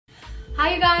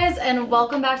Hi you guys, and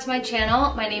welcome back to my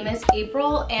channel. My name is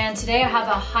April, and today I have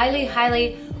a highly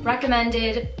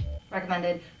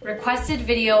requested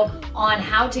video on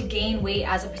how to gain weight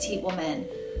as a petite woman.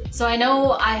 So I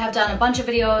know I have done a bunch of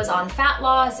videos on fat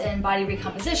loss and body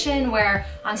recomposition where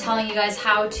I'm telling you guys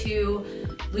how to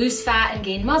lose fat and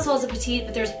gain muscle as a petite,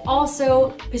 but there's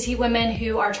also petite women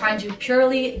who are trying to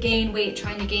purely gain weight,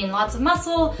 trying to gain lots of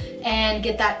muscle and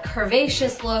get that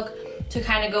curvaceous look to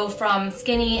kind of go from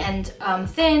skinny and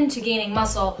thin to gaining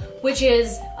muscle, which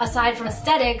is, aside from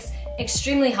aesthetics,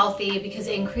 extremely healthy because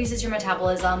it increases your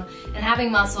metabolism, and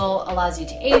having muscle allows you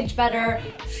to age better,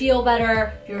 feel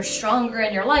better, you're stronger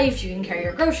in your life, you can carry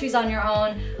your groceries on your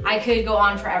own. I could go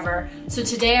on forever. So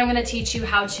today I'm gonna teach you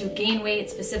how to gain weight,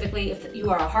 specifically if you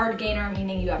are a hard gainer,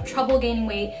 meaning you have trouble gaining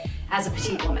weight as a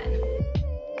petite woman.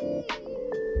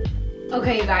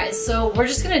 Okay, you guys, so we're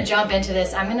just gonna jump into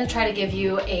this. I'm gonna try to give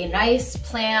you a nice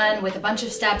plan with a bunch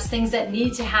of steps, things that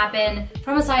need to happen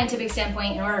from a scientific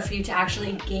standpoint in order for you to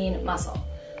actually gain muscle.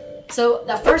 So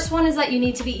the first one is that you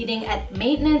need to be eating at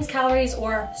maintenance calories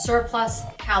or surplus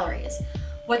calories.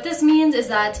 What this means is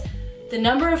that the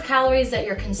number of calories that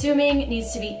you're consuming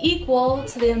needs to be equal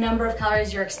to the number of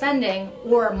calories you're expending,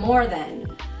 or more than,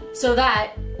 so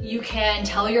that you can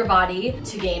tell your body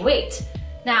to gain weight.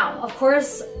 Now, of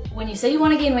course, when you say you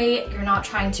want to gain weight, you're not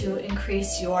trying to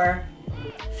increase your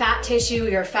fat tissue,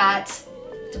 your fat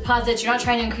deposits. You're not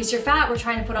trying to increase your fat. We're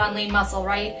trying to put on lean muscle,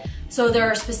 right? So there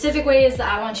are specific ways that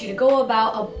I want you to go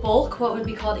about a bulk, what would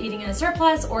be called eating in a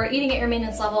surplus, or eating at your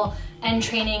maintenance level and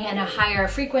training at a higher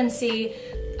frequency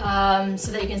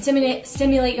so that you can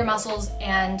stimulate your muscles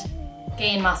and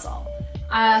gain muscle.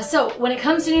 So when it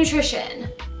comes to nutrition,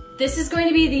 this is going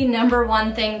to be the number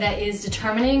one thing that is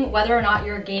determining whether or not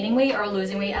you're gaining weight or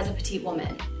losing weight as a petite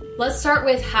woman. Let's start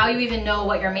with how you even know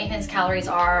what your maintenance calories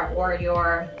are or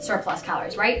your surplus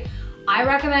calories, right? I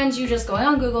recommend you just going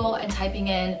on Google and typing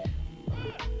in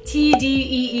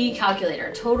TDEE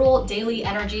calculator, total daily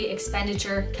energy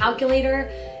expenditure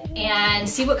calculator, and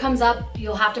see what comes up.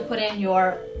 You'll have to put in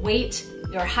your weight,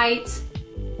 your height,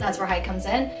 that's where height comes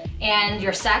in, and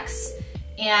your sex,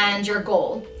 and your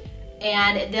goal.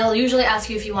 And they'll usually ask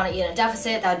you if you want to eat in a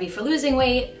deficit. That would be for losing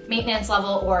weight, maintenance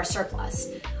level, or surplus.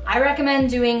 I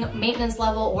recommend doing maintenance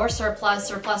level or surplus.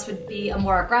 Surplus would be a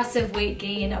more aggressive weight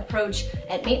gain approach.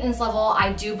 At maintenance level,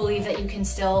 I do believe that you can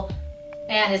still,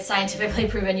 and it's scientifically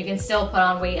proven, you can still put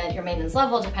on weight at your maintenance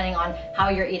level depending on how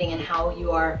you're eating and how you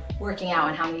are working out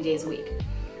and how many days a week.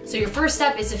 So your first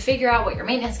step is to figure out what your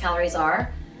maintenance calories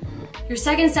are. Your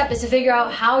second step is to figure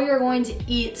out how you're going to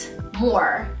eat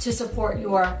more to support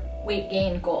your weight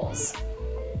gain goals.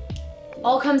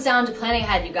 All comes down to planning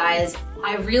ahead, you guys.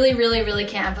 I really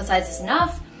can't emphasize this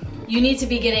enough. You need to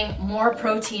be getting more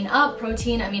protein up.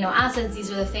 Protein, amino acids, these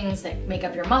are the things that make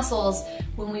up your muscles.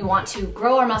 When we want to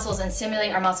grow our muscles and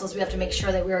stimulate our muscles, we have to make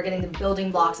sure that we are getting the building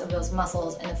blocks of those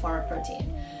muscles in the form of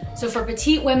protein. So for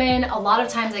petite women, a lot of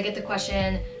times I get the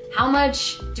question, how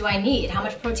much do I need? How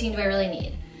much protein do I really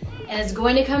need? And it's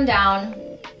going to come down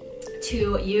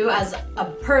to you as a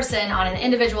person on an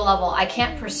individual level. I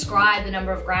can't prescribe the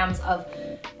number of grams of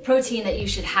protein that you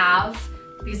should have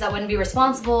because that wouldn't be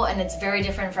responsible, and it's very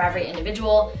different for every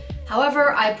individual.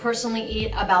 However, I personally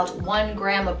eat about 1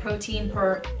 gram of protein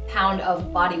per pound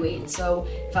of body weight. So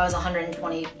if I was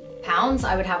 120 pounds,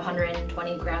 I would have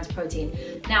 120 grams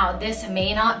protein. Now, this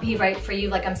may not be right for you.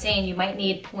 Like I'm saying, you might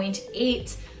need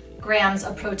 0.8 grams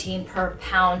of protein per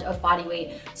pound of body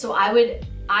weight. So I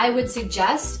would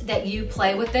suggest that you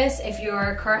play with this. If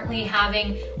you're currently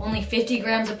having only 50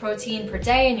 grams of protein per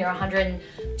day and you're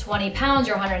 120 pounds,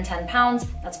 you're 110 pounds,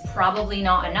 that's probably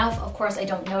not enough. Of course, I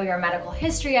don't know your medical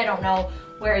history. I don't know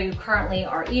where you currently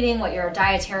are eating, what your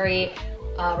dietary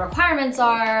requirements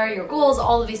are, your goals,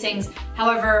 all of these things.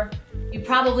 However, you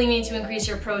probably need to increase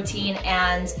your protein,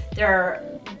 and there are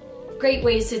great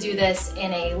ways to do this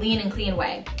in a lean and clean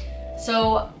way.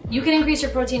 So you can increase your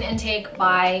protein intake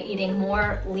by eating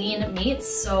more lean meats,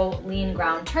 so lean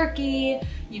ground turkey,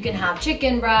 you can have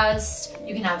chicken breast,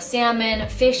 you can have salmon.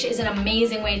 Fish is an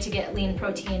amazing way to get lean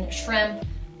protein. Shrimp,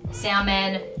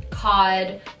 salmon,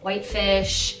 cod,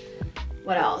 whitefish,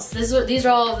 what else? These are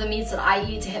all of the meats that I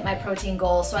eat to hit my protein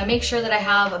goal. So I make sure that I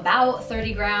have about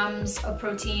 30 grams of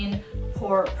protein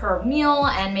per meal,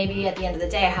 and maybe at the end of the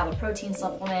day I have a protein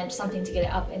supplement, something to get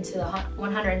it up into the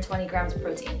 120 grams of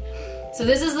protein. So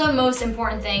this is the most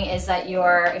important thing, is that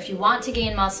if you want to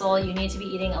gain muscle, you need to be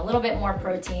eating a little bit more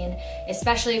protein,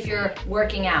 especially if you're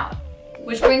working out.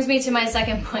 Which brings me to my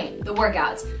second point, the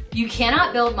workouts. You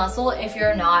cannot build muscle if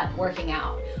you're not working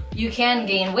out. You can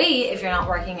gain weight if you're not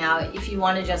working out. If you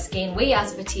want to just gain weight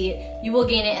as a petite, you will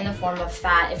gain it in the form of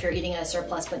fat if you're eating a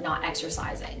surplus but not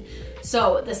exercising.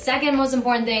 So the second most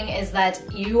important thing is that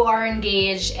you are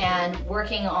engaged and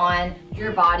working on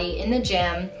your body in the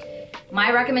gym.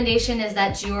 My recommendation is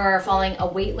that you are following a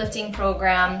weightlifting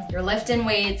program. You're lifting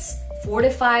weights 4 to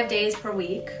 5 days per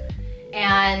week.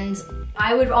 And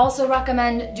I would also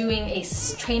recommend doing a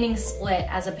training split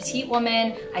as a petite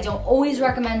woman. I don't always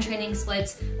recommend training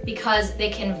splits because they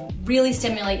can really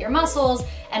stimulate your muscles.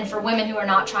 And for women who are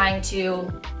not trying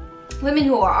to, women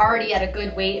who are already at a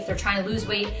good weight, if they're trying to lose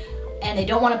weight and they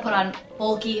don't want to put on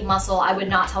bulky muscle, I would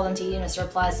not tell them to eat in a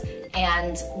surplus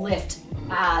and lift,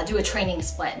 do a training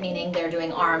split, meaning they're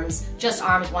doing arms, just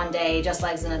arms one day, just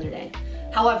legs another day.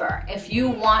 However, if you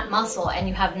want muscle and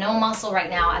you have no muscle right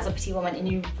now as a petite woman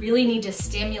and you really need to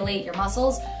stimulate your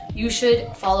muscles, you should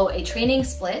follow a training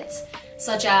split,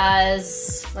 such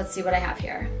as, let's see what I have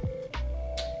here.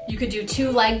 You could do 2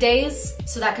 leg days,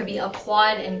 so that could be a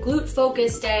quad and glute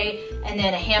focus day, and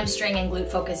then a hamstring and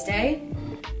glute focus day.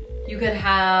 You could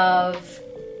have,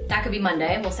 that could be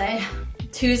Monday, we'll say.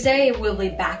 Tuesday will be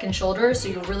back and shoulders, so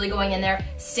you're really going in there,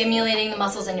 stimulating the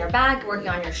muscles in your back, working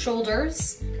on your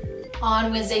shoulders.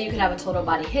 On Wednesday, you could have a total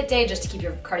body HIIT day just to keep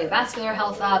your cardiovascular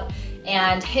health up.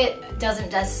 And HIIT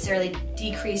doesn't necessarily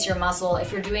decrease your muscle.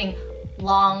 If you're doing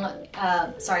low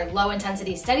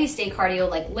intensity steady state cardio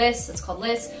like LISS, it's called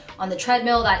LISS, on the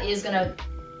treadmill, that is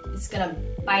it's gonna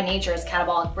by nature is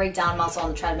catabolic, break down muscle on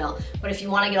the treadmill. But if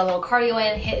you wanna get a little cardio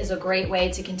in, HIIT is a great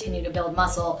way to continue to build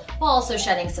muscle while also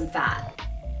shedding some fat.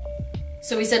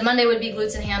 So we said Monday would be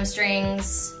glutes and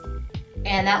hamstrings.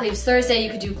 And that leaves Thursday,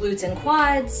 you could do glutes and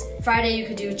quads. Friday, you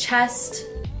could do chest,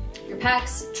 your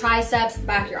pecs, triceps, the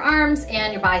back of your arms,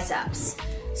 and your biceps.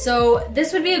 So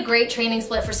this would be a great training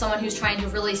split for someone who's trying to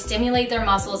really stimulate their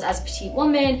muscles as a petite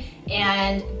woman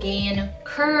and gain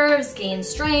curves, gain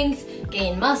strength,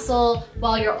 gain muscle,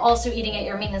 while you're also eating at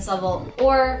your maintenance level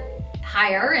or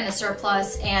higher in a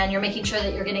surplus, and you're making sure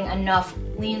that you're getting enough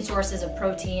lean sources of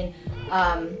protein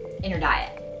in your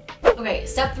diet. Okay,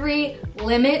 step 3,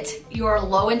 limit your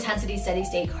low intensity steady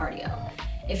state cardio.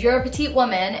 If you're a petite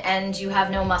woman and you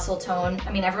have no muscle tone,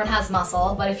 I mean everyone has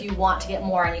muscle, but if you want to get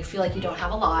more and you feel like you don't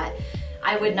have a lot,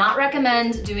 I would not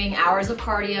recommend doing hours of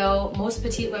cardio. Most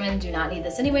petite women do not need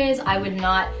this anyways. I would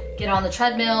not get on the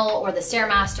treadmill or the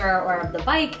Stairmaster or the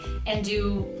bike and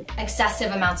do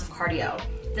excessive amounts of cardio.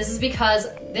 This is because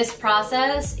this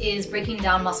process is breaking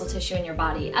down muscle tissue in your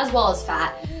body as well as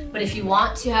fat. But if you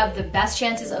want to have the best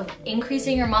chances of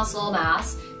increasing your muscle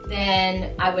mass,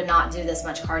 then I would not do this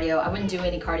much cardio. I wouldn't do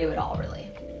any cardio at all, really.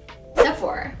 Step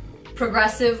 4,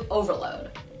 progressive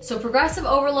overload. So progressive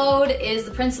overload is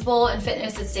the principle in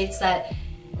fitness that states that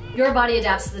your body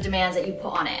adapts to the demands that you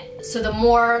put on it. So the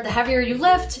heavier you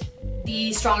lift,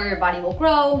 the stronger your body will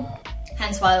grow,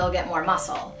 hence why you'll get more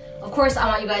muscle. Of course, I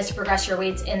want you guys to progress your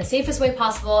weights in the safest way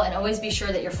possible and always be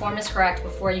sure that your form is correct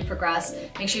before you progress.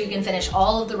 Make sure you can finish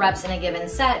all of the reps in a given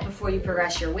set before you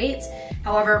progress your weights.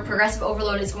 However, progressive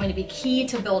overload is going to be key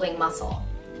to building muscle.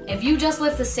 If you just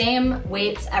lift the same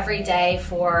weights every day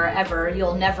forever,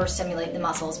 you'll never stimulate the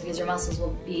muscles because your muscles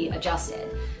will be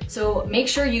adjusted. So make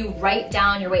sure you write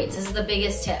down your weights. This is the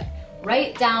biggest tip.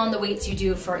 Write down the weights you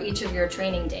do for each of your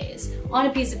training days on a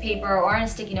piece of paper or on a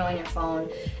sticky note on your phone.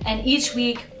 And each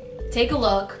week, take a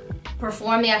look,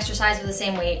 perform the exercise with the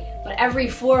same weight, but every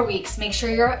 4 weeks, make sure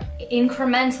you're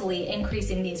incrementally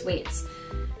increasing these weights.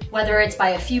 Whether it's by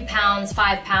a few pounds,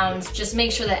 5 pounds, just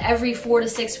make sure that every 4 to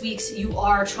 6 weeks you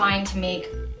are trying to make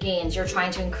gains, you're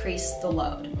trying to increase the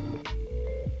load.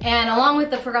 And along with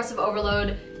the progressive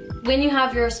overload, when you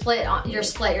have your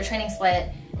training split,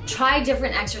 try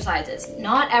different exercises.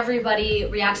 Not everybody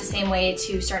reacts the same way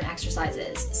to certain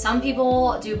exercises. Some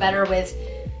people do better with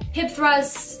hip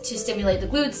thrusts to stimulate the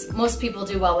glutes. Most people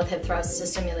do well with hip thrusts to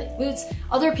stimulate glutes.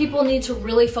 Other people need to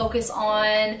really focus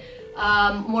on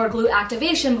more glute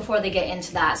activation before they get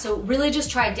into that. So really just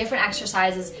try different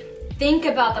exercises. Think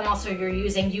about the muscle you're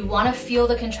using. You want to feel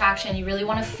the contraction. You really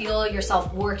want to feel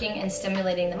yourself working and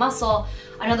stimulating the muscle.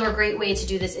 Another great way to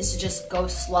do this is to just go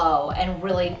slow and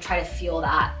really try to feel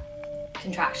that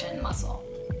contraction muscle.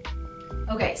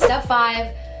 Okay, step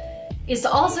 5 is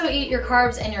to also eat your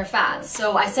carbs and your fats.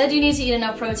 So I said you need to eat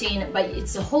enough protein, but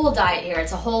it's a whole diet here.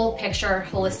 It's a whole picture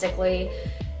holistically.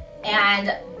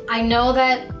 And I know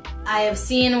that I have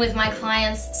seen with my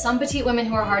clients, some petite women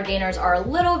who are hard gainers are a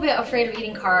little bit afraid of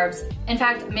eating carbs. In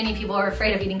fact, many people are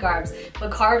afraid of eating carbs,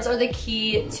 but carbs are the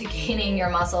key to gaining your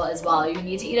muscle as well. You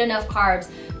need to eat enough carbs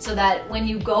so that when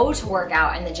you go to work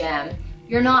out in the gym,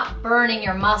 you're not burning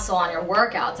your muscle on your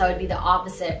workouts. That would be the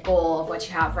opposite goal of what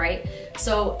you have, right?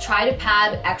 So try to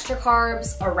pad extra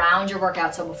carbs around your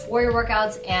workouts, so before your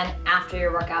workouts and after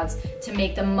your workouts, to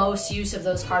make the most use of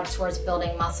those carbs towards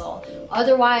building muscle.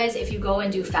 Otherwise, if you go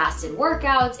and do fasted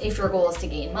workouts, if your goal is to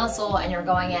gain muscle and you're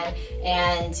going in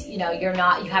and you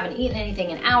haven't eaten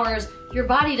anything in hours, your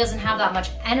body doesn't have that much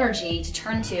energy to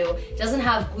turn to. It doesn't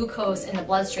have glucose in the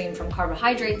bloodstream from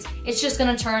carbohydrates. It's just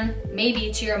gonna turn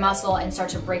maybe to your muscle and start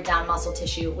to break down muscle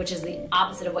tissue, which is the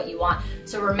opposite of what you want.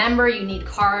 So remember, you need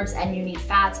carbs and you need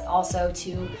fats also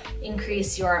to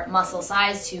increase your muscle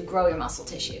size, to grow your muscle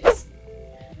tissues.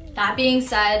 That being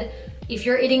said, if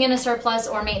you're eating in a surplus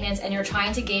or maintenance and you're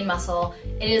trying to gain muscle,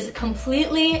 it is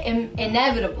completely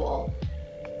inevitable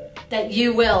that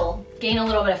you will gain a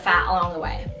little bit of fat along the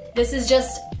way. This is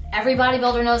just, every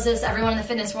bodybuilder knows this, everyone in the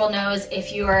fitness world knows,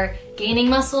 if you're gaining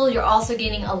muscle, you're also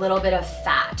gaining a little bit of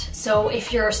fat. So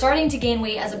if you're starting to gain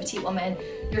weight as a petite woman,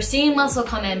 you're seeing muscle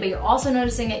come in, but you're also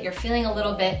noticing that you're feeling a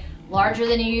little bit larger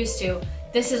than you used to.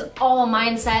 This is all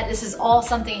mindset. This is all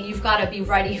something you've got to be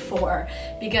ready for,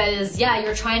 because yeah,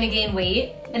 you're trying to gain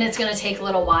weight and it's going to take a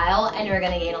little while and you're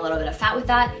going to gain a little bit of fat with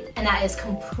that, and that is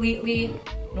completely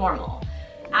normal.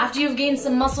 After you've gained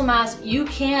some muscle mass, you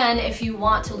can, if you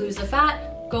want to lose the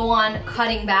fat, go on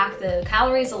cutting back the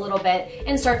calories a little bit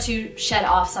and start to shed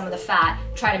off some of the fat,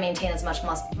 try to maintain as much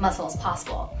muscle as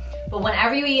possible. But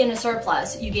whenever you eat in a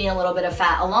surplus, you gain a little bit of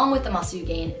fat along with the muscle you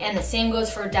gain, and the same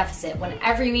goes for a deficit.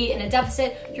 Whenever you eat in a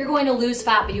deficit, you're going to lose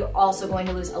fat, but you're also going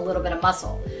to lose a little bit of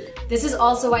muscle. This is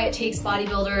also why it takes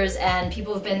bodybuilders and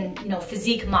people who've been,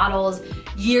 physique models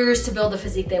years to build the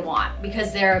physique they want,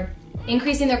 because they're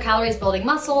increasing their calories, building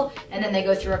muscle, and then they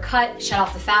go through a cut, shed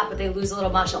off the fat, but they lose a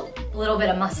little bit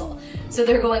of muscle. So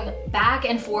they're going back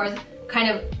and forth, kind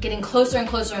of getting closer and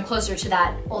closer and closer to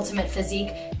that ultimate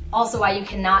physique. Also why you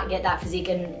cannot get that physique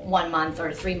in 1 month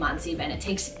or 3 months even. It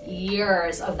takes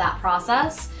years of that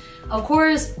process. Of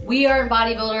course, we aren't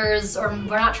bodybuilders, or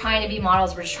we're not trying to be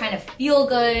models, we're just trying to feel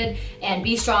good and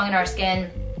be strong in our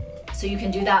skin. So you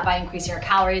can do that by increasing your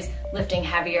calories, lifting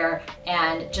heavier,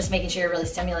 and just making sure you're really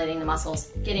stimulating the muscles,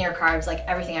 getting your carbs, like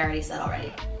everything I already said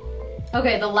already.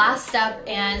 Okay, the last step,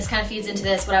 and this kind of feeds into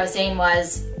this, what I was saying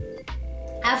was,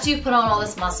 after you've put on all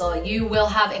this muscle, you will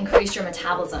have increased your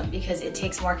metabolism, because it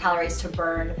takes more calories to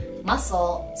burn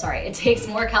muscle, it takes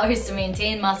more calories to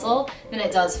maintain muscle than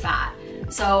it does fat.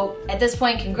 So at this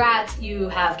point, congrats, you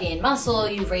have gained muscle,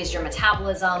 you've raised your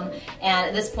metabolism, and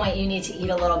at this point you need to eat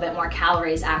a little bit more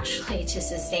calories actually to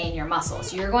sustain your muscle.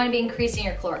 So you're going to be increasing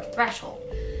your caloric threshold.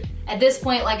 At this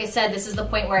point, like I said, this is the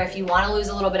point where if you want to lose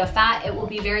a little bit of fat, it will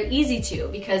be very easy to,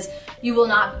 because you will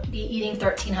not be eating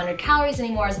 1,300 calories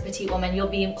anymore as a petite woman. You'll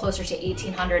be closer to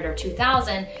 1,800 or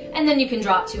 2,000, and then you can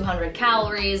drop 200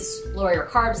 calories, lower your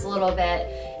carbs a little bit,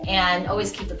 and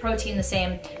always keep the protein the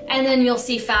same. And then you'll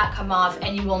see fat come off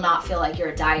and you will not feel like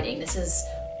you're dieting. This is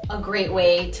a great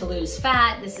way to lose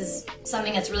fat. This is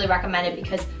something that's really recommended,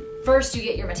 because first you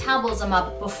get your metabolism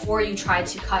up before you try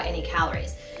to cut any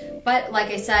calories. But like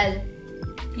I said,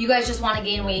 you guys just want to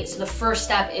gain weight, so the first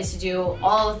step is to do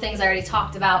all the things I already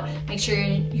talked about. Make sure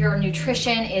your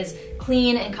nutrition is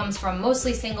clean and comes from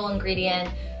mostly single ingredient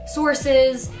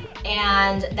sources,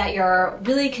 and that you're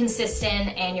really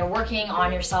consistent and you're working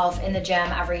on yourself in the gym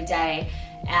every day.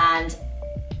 And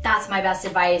that's my best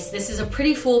advice. This is a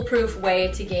pretty foolproof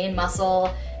way to gain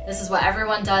muscle. This is what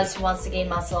everyone does who wants to gain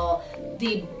muscle.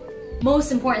 The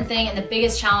most important thing and the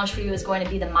biggest challenge for you is going to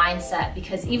be the mindset,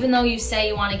 because even though you say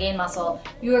you want to gain muscle,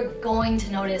 you are going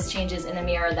to notice changes in the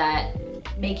mirror that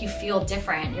make you feel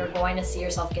different. You're going to see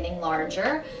yourself getting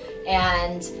larger,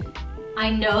 and I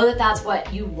know that that's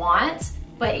what you want,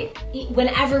 but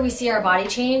whenever we see our body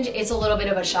change, it's a little bit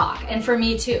of a shock, and for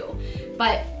me too.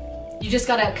 But you just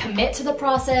gotta commit to the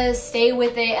process, stay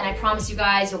with it, and I promise you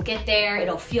guys, you'll get there,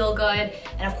 it'll feel good.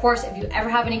 And of course, if you ever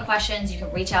have any questions, you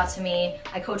can reach out to me.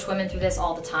 I coach women through this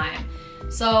all the time.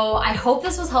 So I hope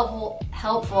this was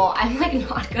helpful. I'm like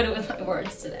not good with my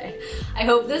words today. I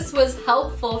hope this was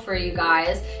helpful for you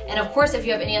guys. And of course, if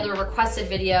you have any other requested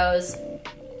videos,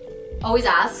 always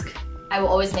ask. I will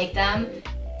always make them.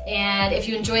 And if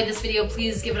you enjoyed this video,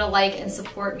 please give it a like and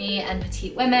support me and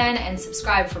petite women, and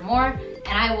subscribe for more.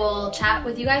 And I will chat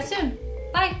with you guys soon.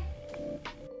 Bye.